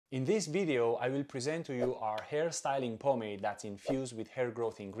In this video, I will present to you our hair styling pomade that's infused with hair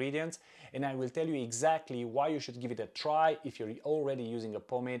growth ingredients, and I will tell you exactly why you should give it a try if you're already using a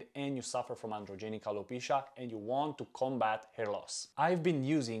pomade and you suffer from androgenic alopecia and you want to combat hair loss. I've been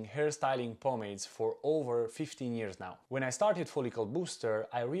using hair styling pomades for over 15 years now. When I started Follicle Booster,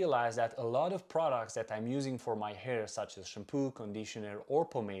 I realized that a lot of products that I'm using for my hair, such as shampoo, conditioner, or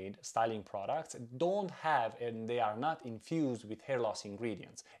pomade styling products, don't have and they are not infused with hair loss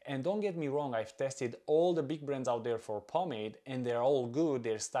ingredients. And don't get me wrong, I've tested all the big brands out there for pomade and they're all good,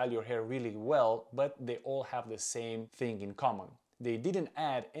 they style your hair really well, but they all have the same thing in common. They didn't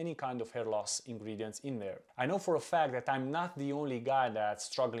add any kind of hair loss ingredients in there. I know for a fact that I'm not the only guy that's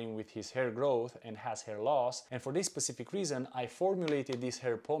struggling with his hair growth and has hair loss, and for this specific reason I formulated this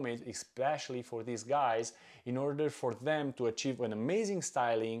hair pomade especially for these guys in order for them to achieve an amazing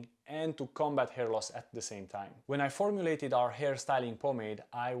styling and to combat hair loss at the same time. When I formulated our hair styling pomade,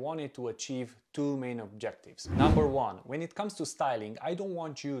 I wanted to achieve two main objectives. Number one, when it comes to styling, I don't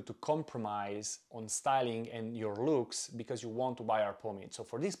want you to compromise on styling and your looks because you want to buy our pomade. So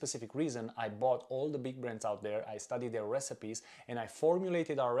for this specific reason, I bought all the big brands out there, I studied their recipes, and I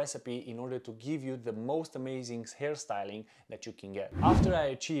formulated our recipe in order to give you the most amazing hairstyling that you can get. After I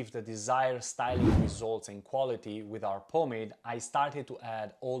achieved the desired styling results and quality with our pomade, I started to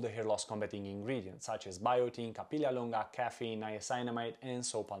add all the hair loss combating ingredients such as biotin, capilla longa, caffeine, niacinamide, and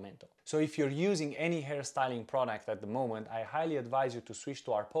saw palmetto. So if you're using any hair styling product at the moment, I highly advise you to switch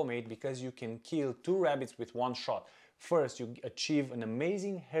to our pomade because you can kill two rabbits with one shot. First, you achieve an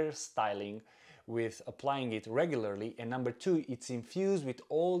amazing hair styling with applying it regularly, and number two, it's infused with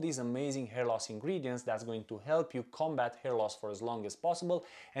all these amazing hair loss ingredients that's going to help you combat hair loss for as long as possible,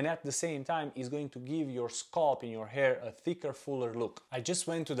 and at the same time is going to give your scalp and your hair a thicker, fuller look. I just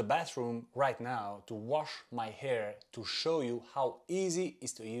went to the bathroom right now to wash my hair to show you how easy it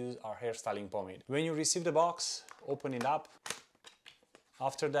is to use our hair styling pomade. When you receive the box, open it up.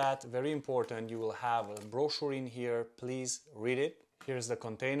 After that, very important, you will have a brochure in here. Please read it. Here's the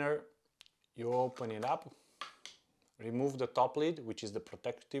container. You open it up, remove the top lid, which is the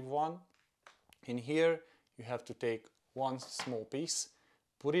protective one. In here, you have to take one small piece,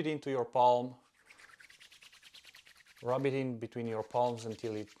 put it into your palm, rub it in between your palms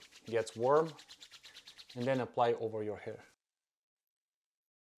until it gets warm, and then apply over your hair.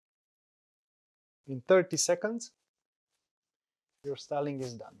 In 30 seconds, your styling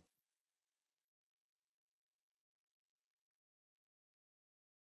is done.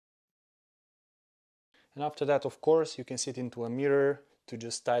 And after that, of course, you can sit into a mirror to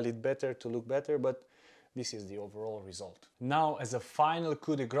just style it better, to look better, but this is the overall result. Now, as a final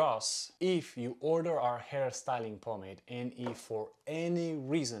coup de grace, if you order our hair styling pomade and if for any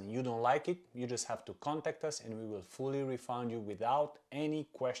reason you don't like it, you just have to contact us and we will fully refund you without any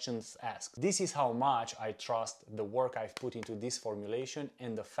questions asked. This is how much I trust the work I've put into this formulation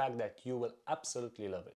and the fact that you will absolutely love it.